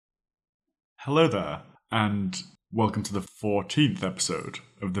Hello there, and welcome to the 14th episode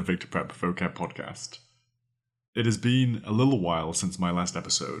of the VictorPrep Vocab podcast. It has been a little while since my last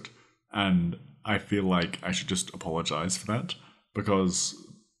episode, and I feel like I should just apologize for that, because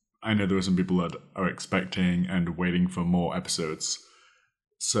I know there are some people that are expecting and waiting for more episodes.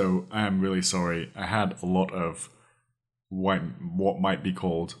 So I am really sorry. I had a lot of what might be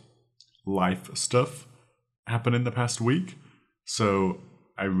called life stuff happen in the past week, so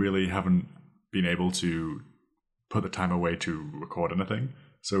I really haven't been able to put the time away to record anything.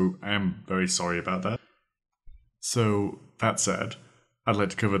 So I am very sorry about that. So that said, I'd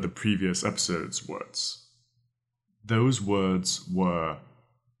like to cover the previous episode's words. Those words were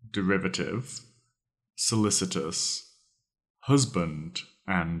derivative, solicitous, husband,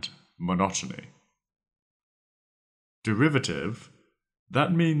 and monotony. Derivative,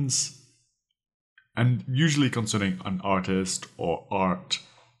 that means, and usually concerning an artist or art,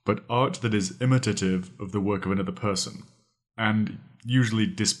 but art that is imitative of the work of another person, and usually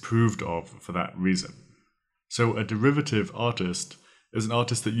disproved of for that reason. So a derivative artist is an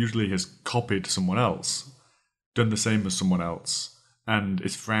artist that usually has copied someone else, done the same as someone else, and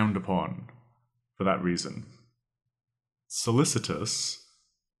is frowned upon for that reason. Solicitous,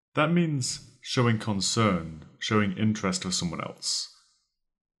 that means showing concern, showing interest for someone else.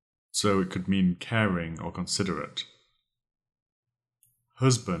 So it could mean caring or considerate.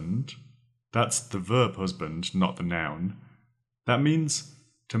 Husband, that's the verb husband, not the noun. That means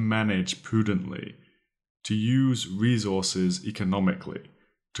to manage prudently, to use resources economically,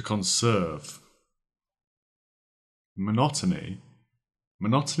 to conserve. Monotony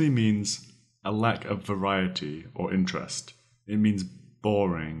means a lack of variety or interest. It means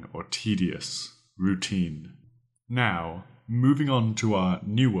boring or tedious, routine. Now, moving on to our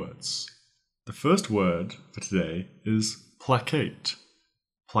new words. The first word for today is placate.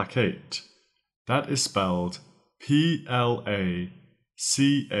 Placate. That is spelled Placate.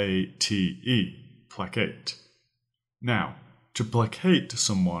 Placate. Now, to placate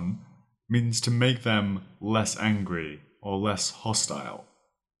someone means to make them less angry or less hostile.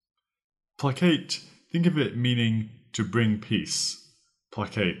 Placate, think of it meaning to bring peace.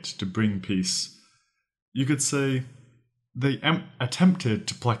 Placate, to bring peace. You could say they attempted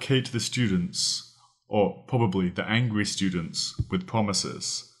to placate the students, or probably the angry students, with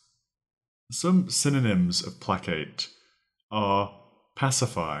promises. Some synonyms of placate are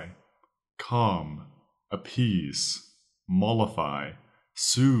pacify, calm, appease, mollify,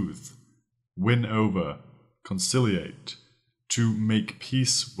 soothe, win over, conciliate, to make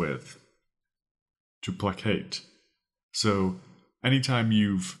peace with, to placate. So, anytime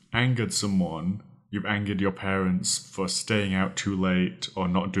you've angered someone, you've angered your parents for staying out too late or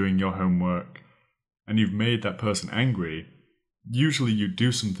not doing your homework, and you've made that person angry, usually you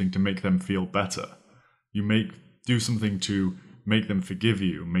do something to make them feel better. You do something to make them forgive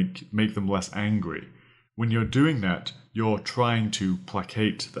you, make them less angry. When you're doing that, you're trying to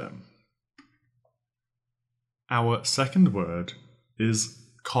placate them. Our second word is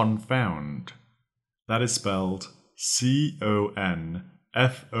confound. That is spelled Confound.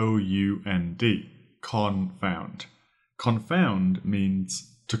 Confound. Confound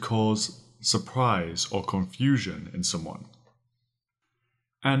means to cause surprise or confusion in someone.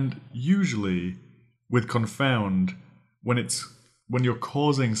 And usually with confound, when you're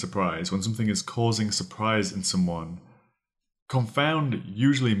causing surprise, when something is causing surprise in someone, confound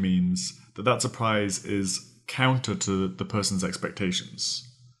usually means that surprise is counter to the person's expectations.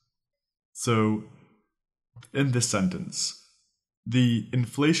 So, in this sentence, the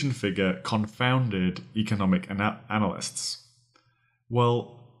inflation figure confounded economic analysts.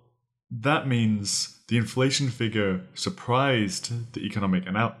 Well, that means the inflation figure surprised the economic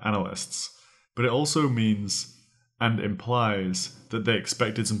analysts, but it also means and implies that they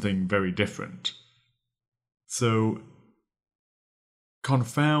expected something very different. So,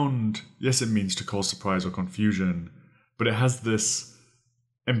 confound, yes, it means to cause surprise or confusion, but it has this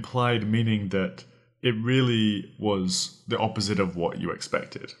implied meaning that it really was the opposite of what you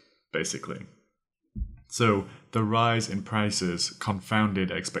expected, basically. So, the rise in prices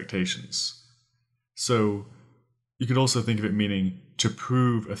confounded expectations. So, you could also think of it meaning to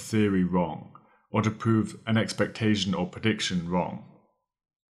prove a theory wrong, or to prove an expectation or prediction wrong.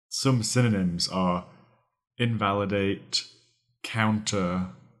 Some synonyms are invalidate, counter,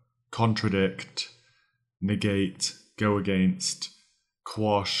 contradict, negate, go against,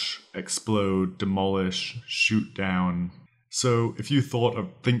 quash, explode, demolish, shoot down. So if you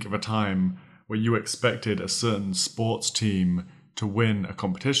think of a time where you expected a certain sports team to win a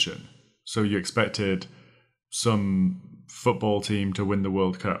competition, so you expected some football team to win the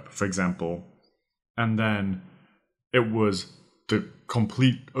World Cup, for example, and then it was the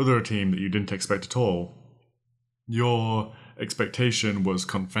complete other team that you didn't expect at all, your expectation was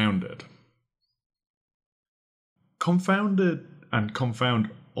confounded. Confounded and confound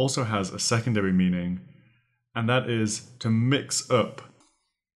also has a secondary meaning, and that is to mix up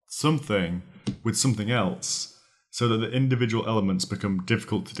something with something else so that the individual elements become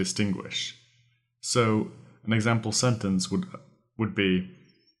difficult to distinguish. So an example sentence would be,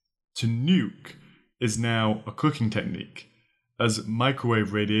 to nuke is now a cooking technique, as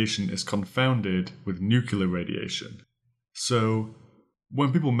microwave radiation is confounded with nuclear radiation. So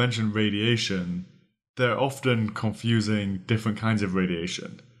when people mention radiation, they're often confusing different kinds of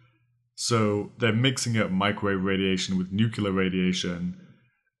radiation. So they're mixing up microwave radiation with nuclear radiation,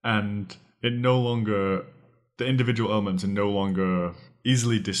 and the individual elements are no longer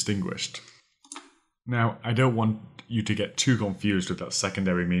easily distinguished. Now, I don't want you to get too confused with that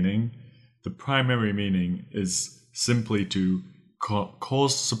secondary meaning. The primary meaning is simply to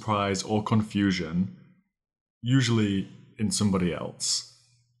cause surprise or confusion, usually in somebody else,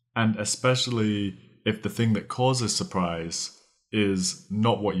 and especially if the thing that causes surprise is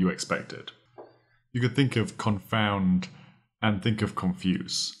not what you expected. You could think of confound and think of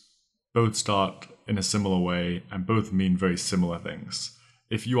confuse. Both start in a similar way and both mean very similar things.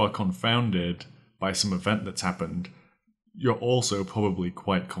 If you are confounded by some event that's happened, you're also probably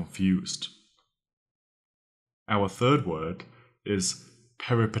quite confused. Our third word is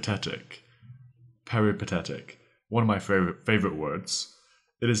peripatetic. Peripatetic, one of my favorite words.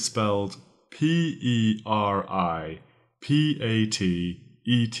 It is spelled Peripatetic.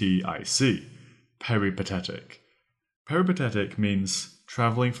 Peripatetic. Peripatetic means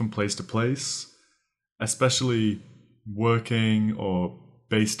traveling from place to place, especially working or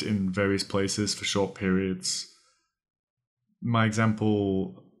based in various places for short periods. My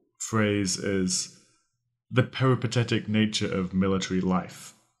example phrase is the peripatetic nature of military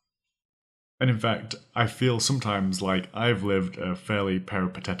life. And in fact, I feel sometimes like I've lived a fairly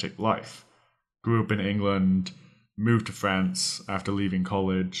peripatetic life. Grew up in England, moved to France after leaving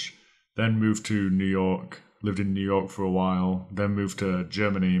college, then moved to New York, lived in New York for a while, then moved to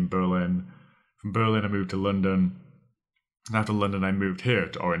Germany in Berlin. From Berlin I moved to London, and after London I moved here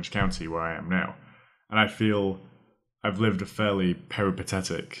to Orange County where I am now. And I feel I've lived a fairly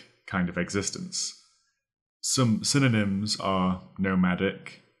peripatetic kind of existence. Some synonyms are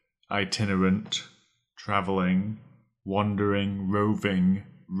nomadic, itinerant, travelling, wandering, roving,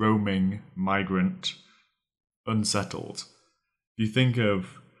 roaming, migrant, unsettled. If you think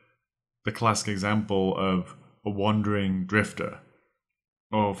of the classic example of a wandering drifter,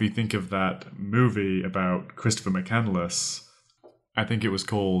 or if you think of that movie about Christopher McCandless, I think it was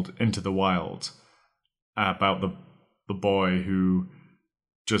called Into the Wild, about the boy who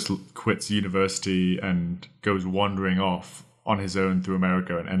just quits university and goes wandering off on his own through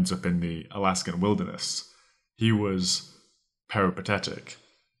America and ends up in the Alaskan wilderness. He was peripatetic.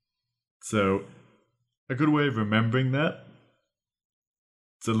 So, a good way of remembering that,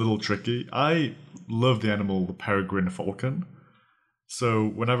 it's a little tricky. I love the animal the peregrine falcon. So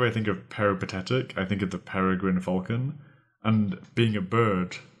whenever I think of peripatetic, I think of the peregrine falcon. And being a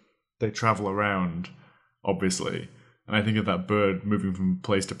bird, they travel around, obviously. And I think of that bird moving from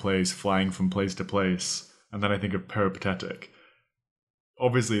place to place, flying from place to place. And then I think of peripatetic.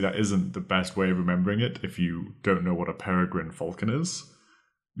 Obviously, that isn't the best way of remembering it if you don't know what a peregrine falcon is.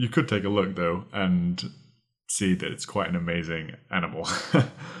 You could take a look, though, and see that it's quite an amazing animal.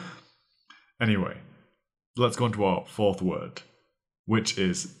 Anyway, let's go on to our fourth word, which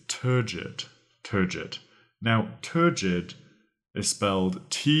is turgid. Turgid. Now, turgid is spelled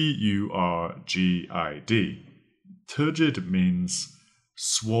Turgid. Turgid means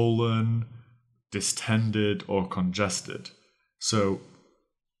swollen, distended, or congested. So,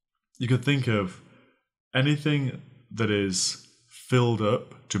 you could think of anything that is filled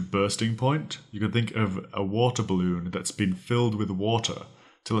up to bursting point. You could think of a water balloon that's been filled with water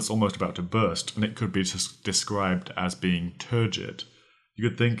till it's almost about to burst, and it could be just described as being turgid. You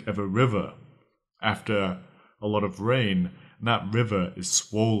could think of a river after a lot of rain, and that river is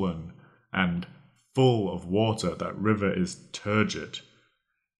swollen and full of water. That river is turgid.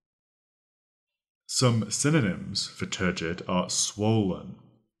 Some synonyms for turgid are swollen,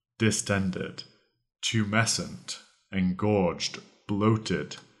 distended, tumescent, engorged,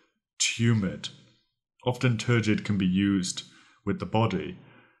 bloated, tumid. Often turgid can be used with the body.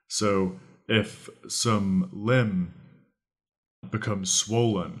 So if some limb becomes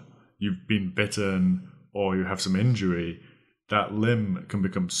swollen, you've been bitten or you have some injury, that limb can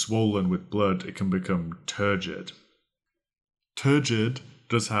become swollen with blood, it can become turgid. Turgid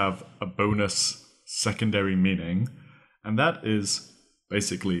does have a bonus secondary meaning, and that is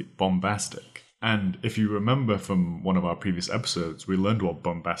basically bombastic. And if you remember from one of our previous episodes, we learned what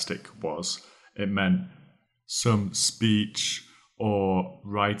bombastic was. It meant some speech or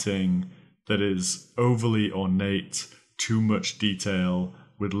writing that is overly ornate, too much detail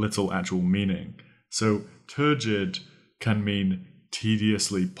with little actual meaning. So turgid can mean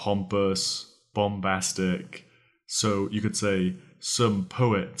tediously pompous, bombastic. So you could say some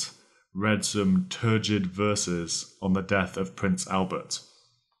poet read some turgid verses on the death of Prince Albert.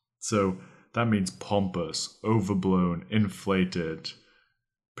 So that means pompous, overblown, inflated,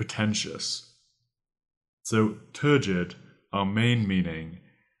 pretentious. So turgid, our main meaning,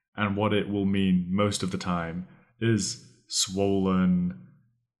 and what it will mean most of the time, is swollen,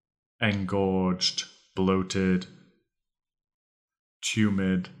 engorged, bloated,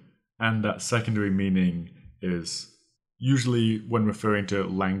 tumid, and that secondary meaning is usually when referring to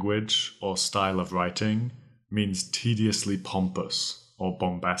language or style of writing, means tediously pompous or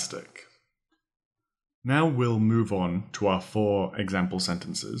bombastic. Now we'll move on to our 4 example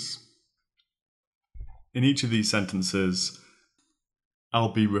sentences. In each of these sentences,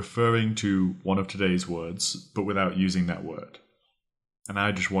 I'll be referring to one of today's words, but without using that word. And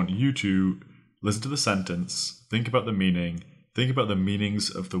I just want you to listen to the sentence, think about the meaning, think about the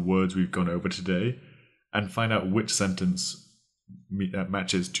meanings of the words we've gone over today, and find out which sentence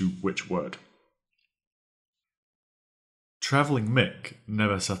matches to which word. Traveling Mick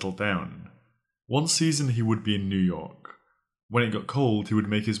never settled down. One season he would be in New York. When it got cold, he would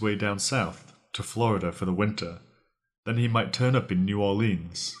make his way down south to Florida for the winter. Then he might turn up in New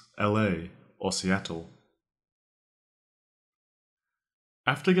Orleans, LA, or Seattle.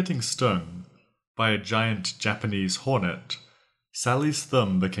 After getting stung by a giant Japanese hornet, Sally's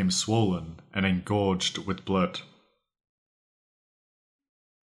thumb became swollen and engorged with blood.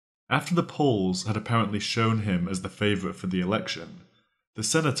 After the polls had apparently shown him as the favorite for the election, the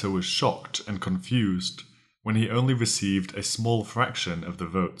senator was shocked and confused when he only received a small fraction of the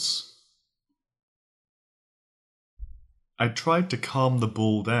votes. I tried to calm the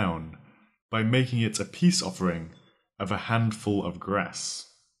bull down by making it a peace offering of a handful of grass.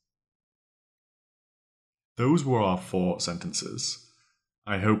 Those were our 4 sentences.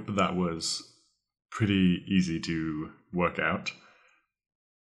 I hope that was pretty easy to work out.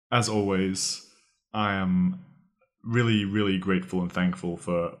 As always, I am really, really grateful and thankful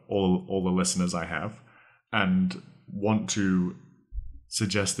for all the listeners I have, and want to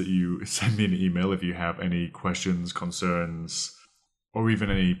suggest that you send me an email if you have any questions, concerns, or even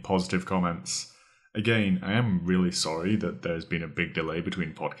any positive comments. Again, I am really sorry that there's been a big delay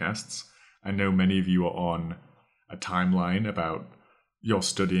between podcasts. I know many of you are on a timeline about your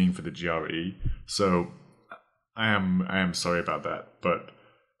studying for the GRE, so I am sorry about that. But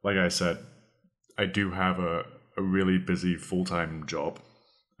like I said, I do have a really busy full-time job.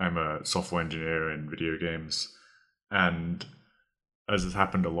 I'm a software engineer in video games, and as has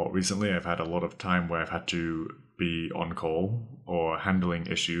happened a lot recently, I've had a lot of time where I've had to be on call or handling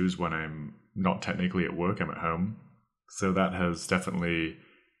issues when I'm not technically at work, I'm at home. So that has definitely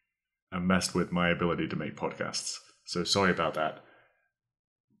messed with my ability to make podcasts. So sorry about that.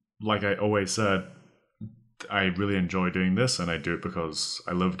 Like I always said, I really enjoy doing this, and I do it because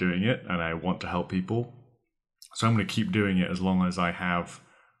I love doing it and I want to help people. So I'm going to keep doing it as long as I have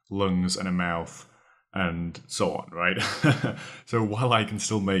lungs and a mouth and so on, right? So while I can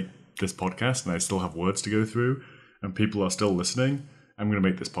still make this podcast and I still have words to go through and people are still listening, I'm going to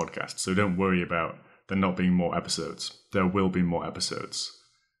make this podcast. So don't worry about there not being more episodes. There will be more episodes.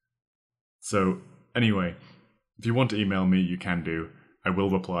 So anyway, if you want to email me, you can do. I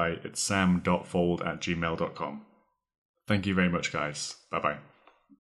will reply. It's sam.fold@gmail.com. Thank you very much, guys. Bye-bye.